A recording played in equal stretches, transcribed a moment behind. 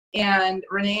And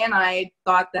Renee and I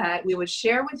thought that we would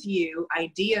share with you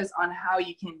ideas on how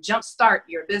you can jumpstart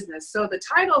your business. So the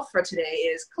title for today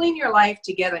is Clean Your Life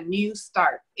to Get a New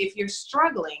Start. If you're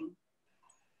struggling,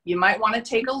 you might want to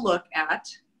take a look at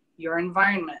your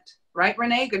environment. Right,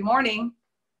 Renee? Good morning.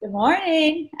 Good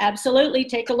morning. Absolutely.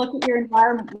 Take a look at your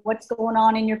environment. What's going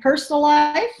on in your personal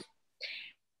life?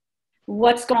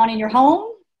 What's going on in your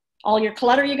home? All your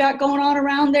clutter you got going on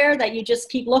around there that you just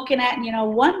keep looking at and, you know,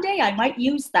 one day I might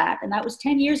use that. And that was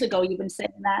 10 years ago you've been saying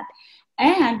that.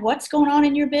 And what's going on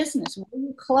in your business? What are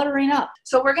you cluttering up?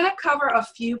 So we're going to cover a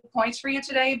few points for you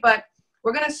today, but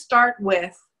we're going to start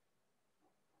with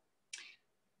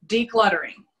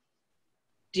decluttering.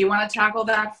 Do you want to tackle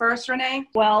that first, Renee?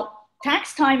 Well,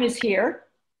 tax time is here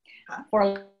for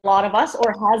a lot of us,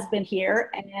 or has been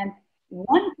here. And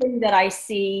one thing that I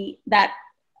see that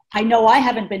I know I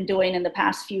haven't been doing in the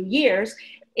past few years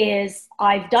is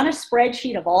I've done a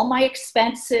spreadsheet of all my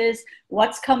expenses,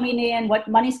 what's coming in, what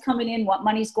money's coming in, what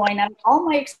money's going out, all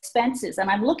my expenses. And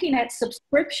I'm looking at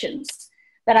subscriptions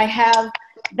that I have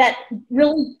that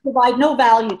really provide no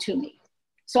value to me.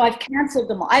 So I've canceled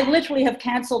them. I literally have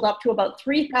canceled up to about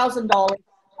 $3,000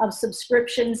 of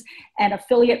subscriptions and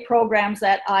affiliate programs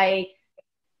that I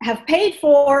have paid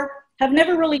for, have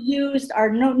never really used,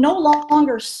 are no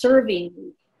longer serving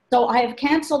me. So I have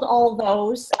canceled all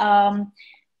those.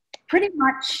 Pretty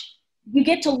much you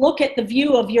get to look at the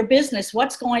view of your business,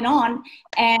 what's going on.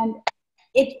 And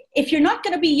if you're not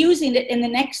going to be using it in the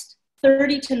next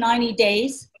 30 to 90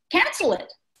 days, cancel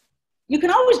it. You can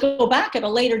always go back at a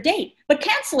later date, but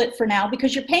cancel it for now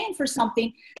because you're paying for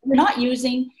something you're not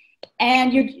using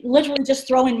and you're literally just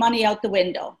throwing money out the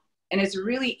window. And it's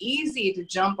really easy to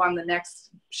jump on the next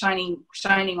shining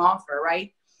offer,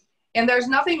 right? And there's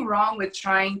nothing wrong with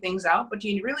trying things out, but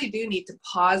you really do need to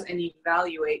pause and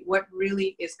evaluate what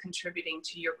really is contributing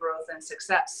to your growth and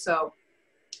success. So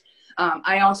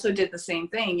I also did the same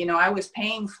thing. You know, I was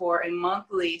paying for a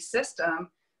monthly system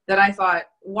that I thought,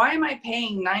 why am I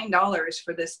paying $9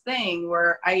 for this thing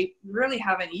where I really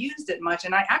haven't used it much?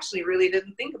 And I actually really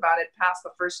didn't think about it past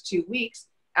the first 2 weeks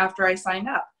after I signed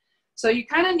up. So you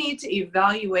kind of need to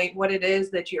evaluate what it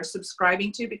is that you're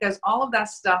subscribing to, because all of that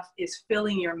stuff is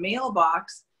filling your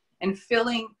mailbox and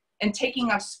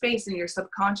taking up space in your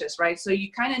subconscious, right? So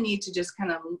you kind of need to just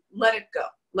kind of let it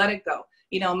go.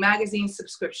 You know, magazine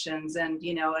subscriptions and,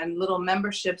 you know, and little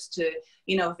memberships to,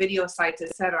 you know, video sites,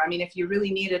 etc. I mean, if you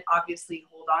really need it, obviously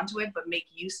hold on to it, but make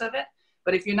use of it.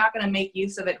 But if you're not going to make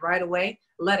use of it right away,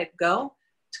 let it go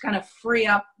to kind of free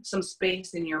up some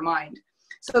space in your mind.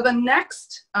 So the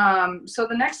next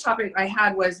topic I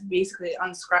had was basically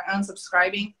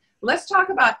unsubscribing. Let's talk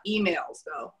about emails,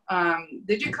 though.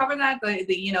 Did you cover that?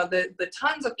 The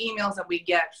tons of emails that we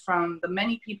get from the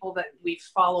many people that we've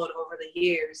followed over the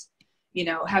years. You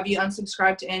know, have you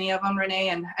unsubscribed to any of them, Renee?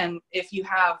 And if you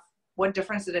have, what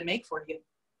difference did it make for you?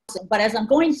 But as I'm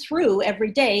going through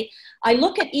every day, I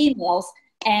look at emails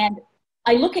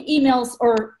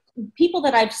or people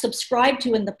that I've subscribed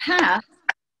to in the past,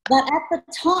 that at the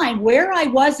time where I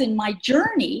was in my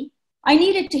journey, I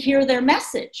needed to hear their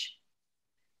message.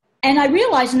 And I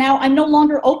realize now I'm no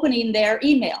longer opening their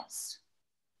emails.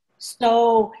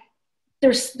 So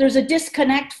there's a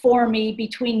disconnect for me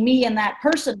between me and that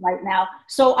person right now.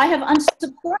 So I have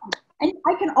unsubscribed. And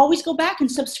I can always go back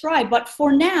and subscribe. But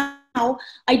for now,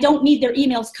 I don't need their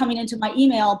emails coming into my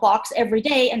email box every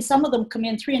day. And some of them come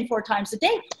in 3 and 4 times a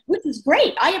day, which is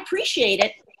great. I appreciate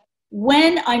it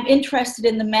when I'm interested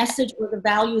in the message or the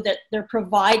value that they're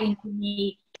providing to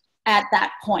me at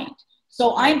that point.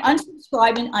 So I'm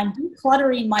unsubscribing, I'm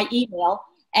decluttering my email,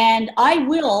 and I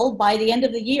will, by the end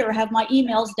of the year, have my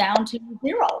emails down to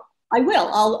 0. I will.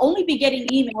 I'll only be getting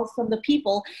emails from the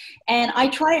people, and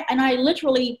I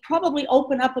literally probably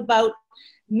open up about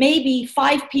maybe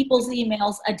 5 people's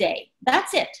emails a day.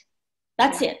 That's it.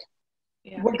 That's it.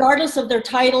 Yeah. Regardless of their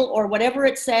title or whatever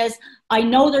it says, I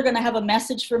know they're going to have a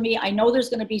message for me. I know there's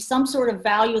going to be some sort of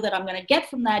value that I'm going to get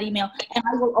from that email, and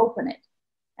I will open it.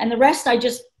 And the rest I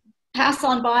just pass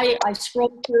on by. I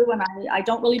scroll through and I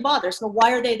don't really bother. So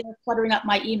why are they there cluttering up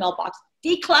my email box?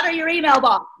 Declutter your email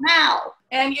box now.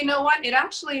 And you know what? It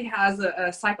actually has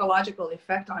a psychological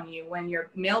effect on you when your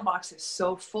mailbox is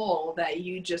so full that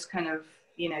you just kind of,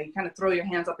 you kind of throw your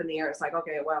hands up in the air. It's like,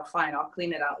 okay, well, fine, I'll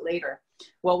clean it out later.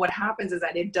 Well, what happens is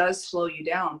that it does slow you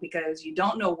down because you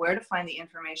don't know where to find the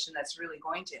information that's really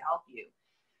going to help you.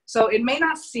 So it may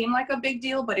not seem like a big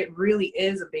deal, but it really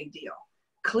is a big deal.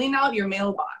 Clean out your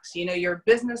mailbox, your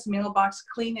business mailbox,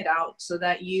 clean it out so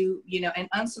that and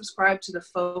unsubscribe to the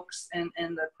folks and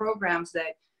the programs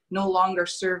that no longer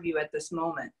serve you at this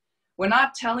moment. We're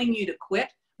not telling you to quit,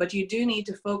 but you do need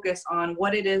to focus on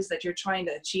what it is that you're trying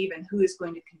to achieve and who is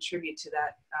going to contribute to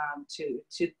that,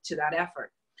 to that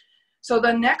effort. So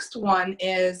the next one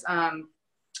is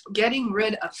getting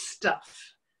rid of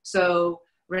stuff. So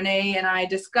Renee and I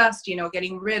discussed,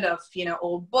 getting rid of,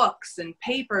 old books and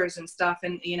papers and stuff.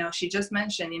 And, she just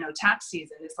mentioned, tax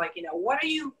season. It's like,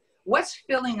 what's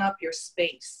filling up your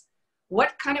space?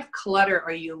 What kind of clutter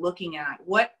are you looking at?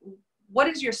 What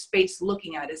is your space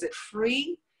looking at? Is it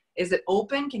free? Is it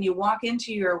open? Can you walk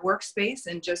into your workspace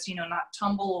and just, not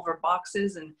tumble over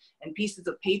boxes and pieces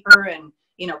of paper and,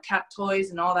 cat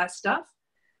toys and all that stuff?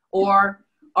 Or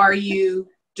are you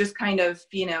just kind of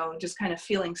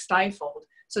feeling stifled?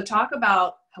 So talk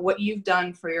about what you've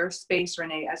done for your space,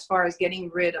 Renee, as far as getting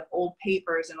rid of old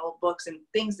papers and old books and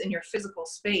things in your physical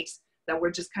space that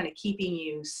were just kind of keeping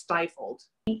you stifled.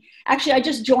 Actually, I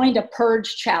just joined a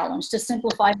purge challenge to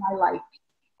simplify my life.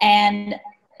 And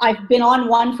I've been on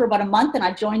one for about a month, and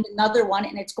I've joined another one,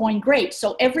 and it's going great.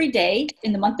 So every day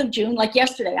in the month of June, like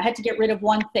yesterday, I had to get rid of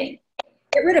one thing.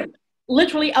 Get rid of it.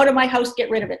 Literally out of my house, get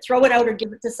rid of it. Throw it out or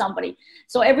give it to somebody.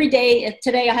 So every day,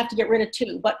 today I have to get rid of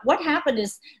 2. But what happened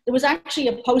is there was actually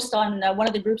a post on one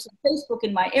of the groups on Facebook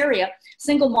in my area.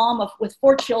 Single mom with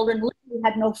 4 children, literally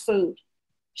had no food.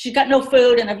 She's got no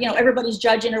food, and everybody's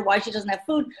judging her why she doesn't have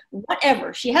food.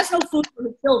 Whatever. She has no food for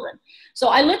her children. So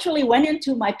I literally went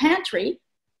into my pantry,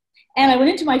 and I went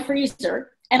into my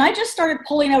freezer, and I just started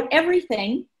pulling out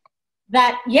everything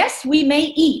that, yes, we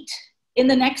may eat in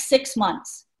the next 6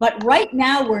 months, but right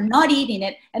now we're not eating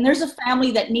it, and there's a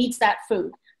family that needs that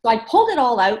food. So I pulled it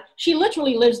all out. She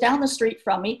literally lives down the street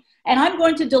from me, and I'm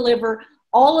going to deliver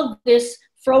all of this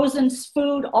frozen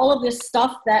food, all of this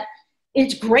stuff that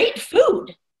is great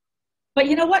food. But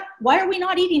you know what? Why are we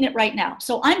not eating it right now?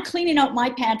 So I'm cleaning out my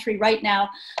pantry right now.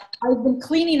 I've been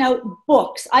cleaning out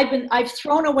books. I've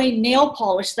thrown away nail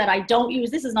polish that I don't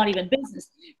use. This is not even business.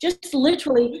 Just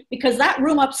literally because that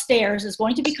room upstairs is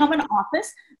going to become an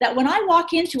office that when I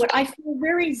walk into it, I feel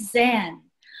very zen.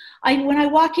 When I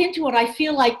walk into it, I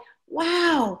feel like,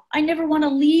 wow, I never want to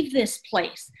leave this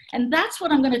place. And that's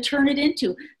what I'm going to turn it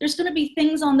into. There's going to be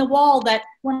things on the wall that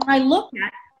when I look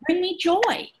at, bring me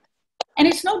joy. And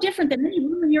it's no different than any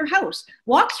room in your house.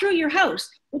 Walk through your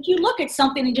house. If you look at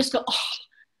something and just go, oh,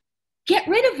 get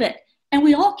rid of it. And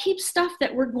we all keep stuff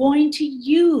that we're going to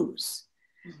use.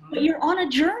 Mm-hmm. But you're on a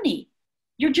journey.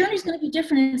 Your journey is going to be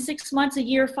different in 6 months, a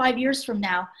year, 5 years from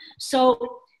now.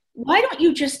 So why don't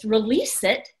you just release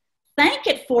it, thank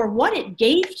it for what it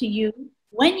gave to you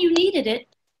when you needed it,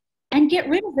 and get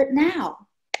rid of it now?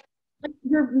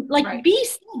 Right. Bee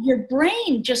said, your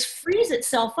brain just frees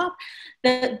itself up.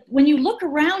 That when you look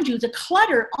around you, the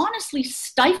clutter honestly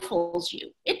stifles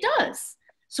you. It does.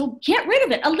 So get rid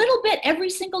of it a little bit every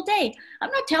single day.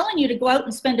 I'm not telling you to go out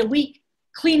and spend a week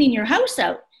cleaning your house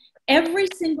out. Every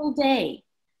single day,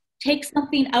 take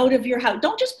something out of your house.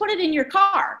 Don't just put it in your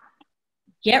car.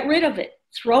 Get rid of it.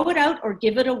 Throw it out or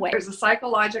give it away. There's a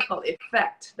psychological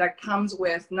effect that comes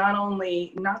with not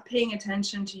only not paying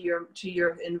attention to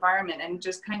your environment and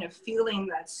just kind of feeling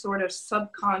that sort of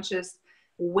subconscious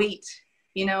weight.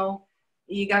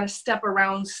 You got to step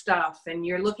around stuff and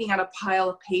you're looking at a pile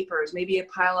of papers, maybe a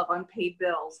pile of unpaid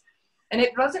bills. And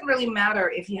it doesn't really matter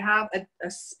if you have a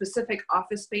specific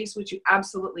office space, which you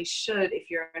absolutely should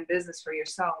if you're in business for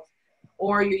yourself,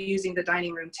 or you're using the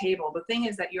dining room table. The thing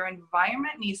is that your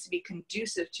environment needs to be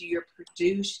conducive to your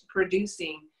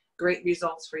producing great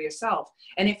results for yourself.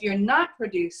 And if you're not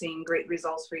producing great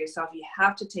results for yourself, you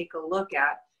have to take a look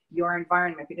at your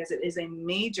environment, because it is a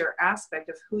major aspect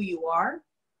of who you are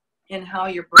and how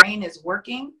your brain is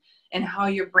working and how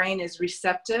your brain is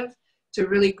receptive to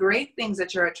really great things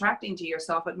that you're attracting to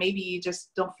yourself, but maybe you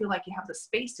just don't feel like you have the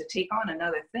space to take on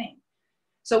another thing.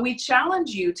 So we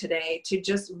challenge you today to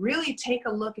just really take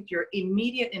a look at your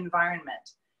immediate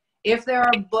environment. If there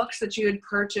are books that you had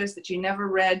purchased that you never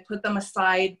read, put them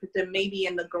aside, put them maybe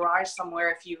in the garage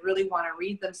somewhere if you really want to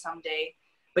read them someday,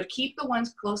 but keep the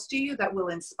ones close to you that will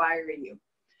inspire you.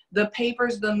 The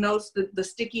papers, the notes, the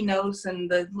sticky notes, and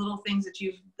the little things that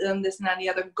you've done this and that and the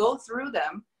other, go through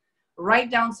them, write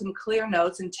down some clear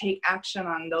notes and take action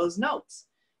on those notes.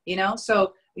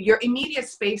 So your immediate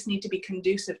space needs to be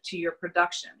conducive to your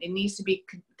production. It needs to be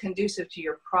conducive to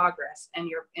your progress and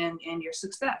your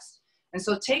success. And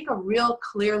so take a real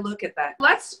clear look at that.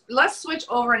 Let's switch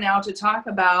over now to talk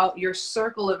about your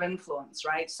circle of influence,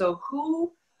 right? So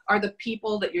who are the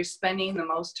people that you're spending the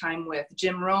most time with?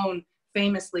 Jim Rohn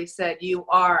famously said, you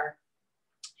are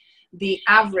the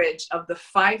average of the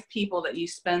 5 people that you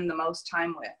spend the most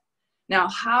time with. Now,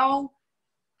 how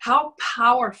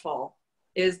powerful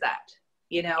is that?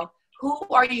 Who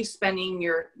are you spending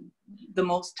the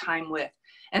most time with.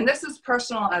 And this is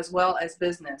personal as well as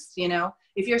business. You know,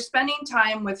 if you're spending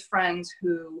time with friends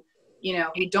who, you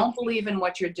know, who don't believe in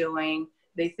what you're doing,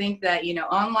 they think that, you know,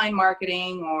 online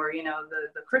marketing or, you know,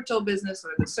 the crypto business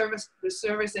or the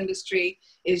service industry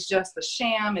is just a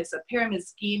sham, it's a pyramid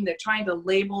scheme, they're trying to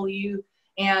label you,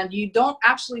 and you don't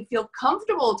actually feel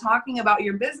comfortable talking about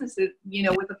your business, you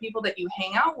know, with the people that you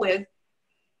hang out with,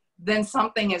 then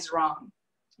something is wrong.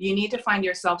 You need to find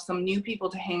yourself some new people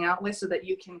to hang out with so that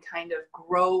you can kind of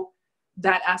grow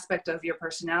that aspect of your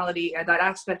personality and that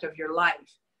aspect of your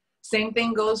life. Same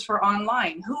thing goes for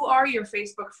online. Who are your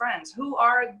Facebook friends? Who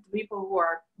are the people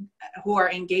who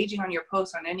are engaging on your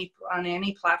posts on any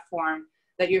platform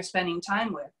that you're spending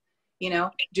time with? You know,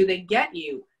 do they get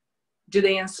you? Do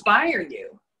they inspire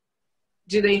you?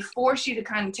 Do they force you to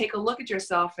kind of take a look at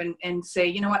yourself and say,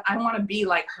 you know what, I want to be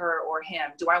like her or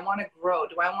him? Do I want to grow?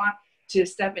 Do I want to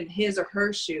step in his or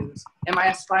her shoes? Am I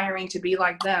aspiring to be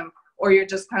like them? Or you're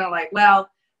just kind of like, well,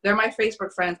 they're my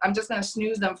Facebook friends, I'm just going to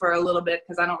snooze them for a little bit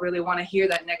because I don't really want to hear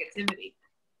that negativity.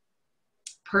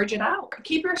 Purge it out.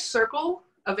 Keep your circle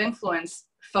of influence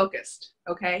focused,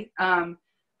 okay?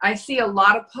 I see a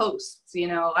lot of posts, you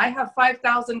know, I have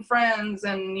 5,000 friends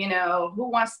and, you know, who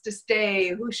wants to stay?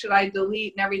 Who should I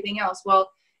delete and everything else?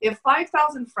 Well, if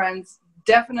 5,000 friends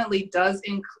definitely does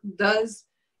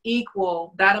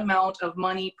equal that amount of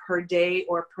money per day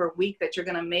or per week that you're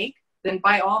going to make, then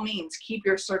by all means, keep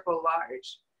your circle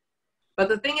large. But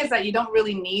the thing is that you don't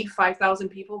really need 5,000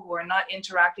 people who are not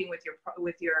interacting with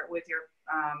your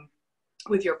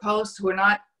posts, who are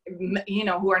not, you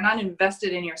know, who are not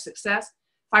invested in your success.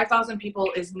 5,000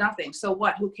 people is nothing. So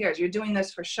what? Who cares? You're doing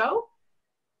this for show,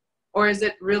 or is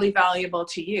it really valuable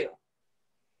to you?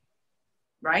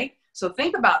 Right? So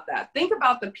think about that. Think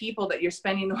about the people that you're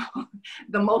spending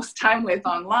the most time with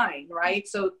online, right?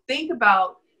 So think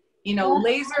about, you know,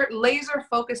 laser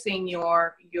focusing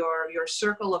your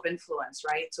circle of influence,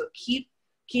 right? So keep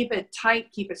it tight,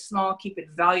 keep it small, keep it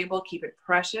valuable, keep it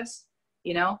precious,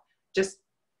 you know, just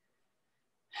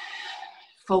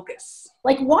focus.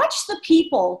 Like, watch the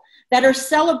people that are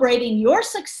celebrating your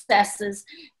successes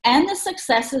and the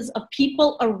successes of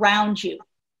people around you.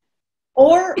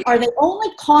 Or are they only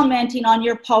commenting on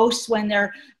your posts when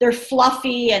they're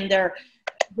fluffy and they're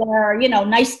you know,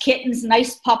 nice kittens,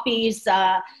 nice puppies,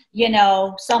 you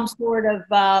know, some sort of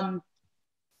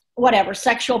whatever,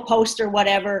 sexual post or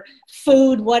whatever,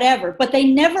 food, whatever, but they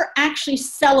never actually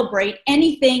celebrate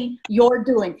anything you're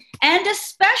doing. And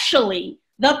especially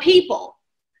the people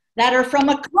that are from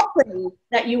a company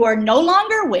that you are no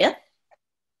longer with,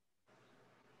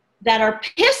 that are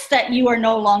pissed that you are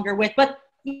no longer with, but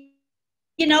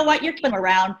you know what, you're keeping them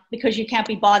around because you can't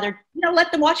be bothered. You know,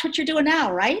 let them watch what you're doing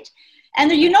now, right?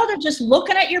 And you know, they're just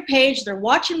looking at your page, they're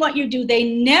watching what you do,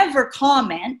 they never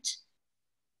comment.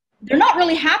 They're not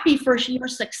really happy for your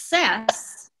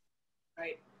success.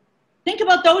 Right. Think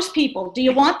about those people. Do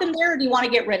you want them there or do you want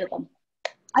to get rid of them?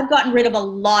 I've gotten rid of a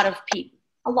lot of people,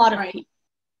 people.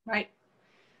 Right.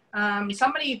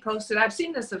 Somebody posted, I've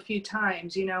seen this a few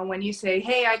times, you know, when you say,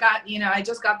 hey, I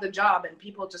just got the job, and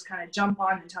people just kind of jump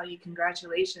on and tell you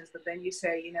congratulations. But then you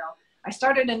say, you know, I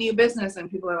started a new business, and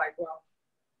people are like, well,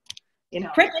 you know,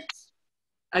 crickets.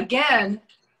 Again,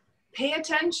 pay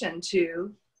attention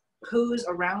to who's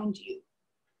around you.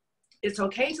 It's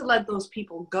okay to let those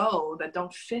people go that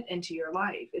don't fit into your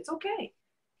life. It's okay.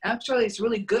 Actually, it's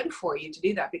really good for you to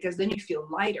do that, because then you feel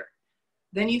lighter.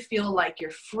 Then you feel like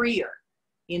you're freer,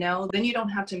 you know, then you don't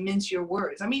have to mince your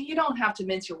words. I mean, you don't have to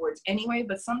mince your words anyway,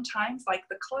 but sometimes, like,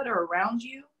 the clutter around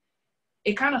you,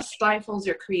 it kind of stifles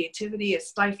your creativity. It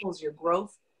stifles your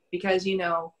growth, because, you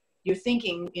know, you're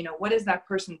thinking, you know, what is that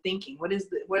person thinking? What is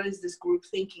this group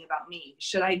thinking about me?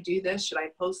 Should I do this? Should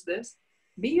I post this?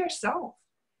 Be yourself.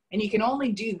 And you can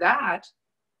only do that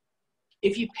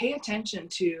if you pay attention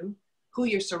to who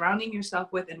you're surrounding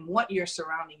yourself with and what you're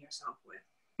surrounding yourself with.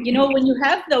 You know, when you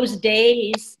have those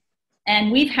days,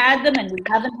 and we've had them and we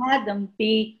haven't had them,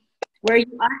 be where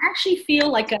you actually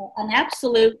feel like an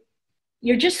absolute,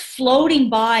 you're just floating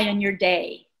by in your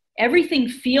day. Everything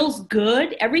feels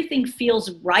good. Everything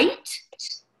feels right.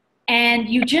 And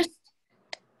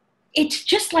it's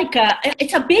just like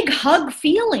it's a big hug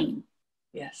feeling.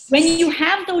 Yes. When you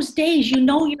have those days, you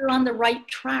know you're on the right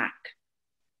track.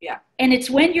 Yeah. And it's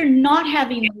when you're not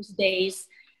having those days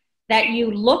that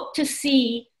you look to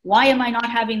see, why am I not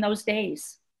having those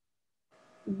days?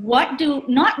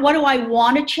 Not what do I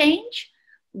want to change?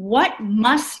 What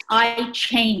must I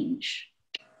change?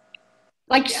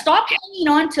 Like, stop hanging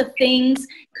on to things,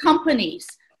 companies,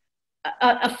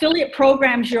 affiliate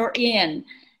programs you're in,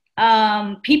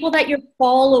 people that you're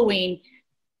following.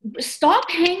 Stop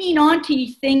hanging on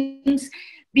to things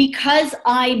because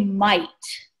I might.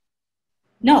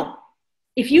 No.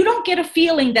 If you don't get a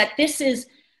feeling that this is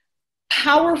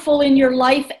powerful in your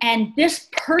life and this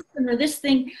person or this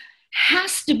thing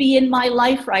has to be in my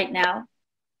life right now,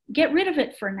 get rid of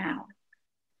it for now.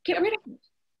 Get rid of it.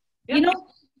 Yep. You know,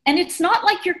 and it's not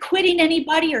like you're quitting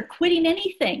anybody or quitting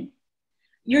anything.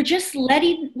 You're just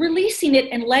releasing it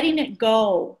and letting it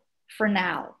go for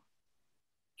now.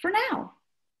 For now.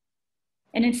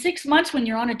 And in 6 months, when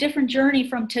you're on a different journey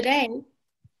from today,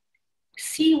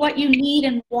 see what you need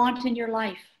and want in your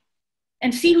life.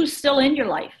 And see who's still in your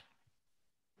life.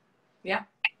 Yeah.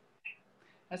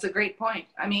 That's a great point.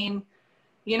 I mean,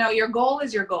 you know, your goal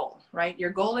is your goal, right?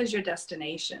 Your goal is your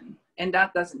destination. And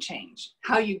that doesn't change.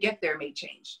 How you get there may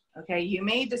change. Okay. You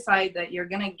may decide that you're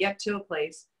going to get to a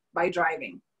place by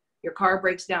driving. Your car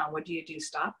breaks down. What do?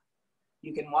 Stop.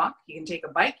 You can walk. You can take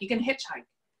a bike. You can hitchhike.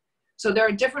 So there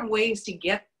are different ways to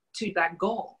get to that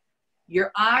goal.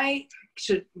 Your eye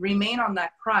should remain on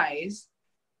that prize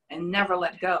and never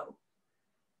let go.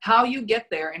 How you get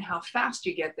there and how fast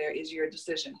you get there is your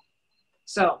decision.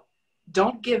 So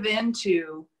don't give in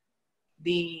to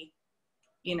the,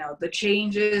 you know, the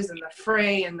changes and the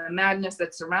fray and the madness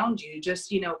that surround you.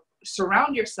 Just, you know,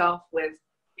 surround yourself with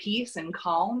peace and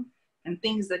calm and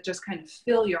things that just kind of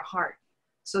fill your heart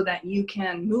so that you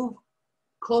can move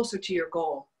closer to your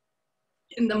goal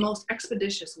in the most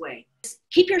expeditious way.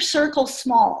 Keep your circle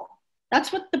small.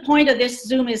 That's what the point of this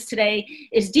Zoom is today,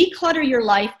 is declutter your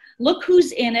life. Look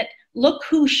who's in it. Look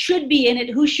who should be in it,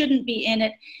 who shouldn't be in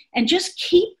it. And just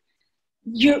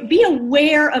be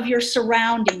aware of your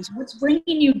surroundings, what's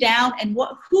bringing you down and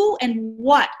who and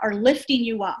what are lifting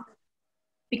you up.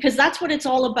 Because that's what it's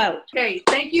all about. Okay,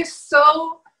 thank you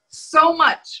so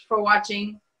much for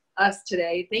watching us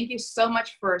today. Thank you so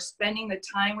much for spending the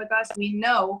time with us. We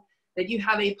know that you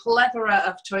have a plethora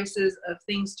of choices of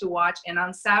things to watch. And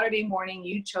on Saturday morning,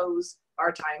 you chose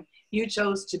our time. You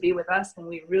chose to be with us, and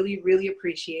we really, really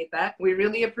appreciate that. We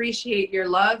really appreciate your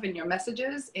love and your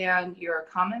messages and your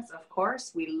comments, of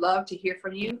course. We love to hear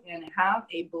from you, and have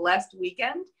a blessed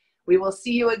weekend. We will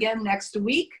see you again next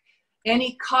week.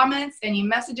 Any comments, any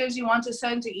messages you want to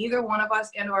send to either one of us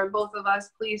and or both of us,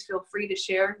 please feel free to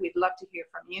share. We'd love to hear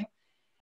from you.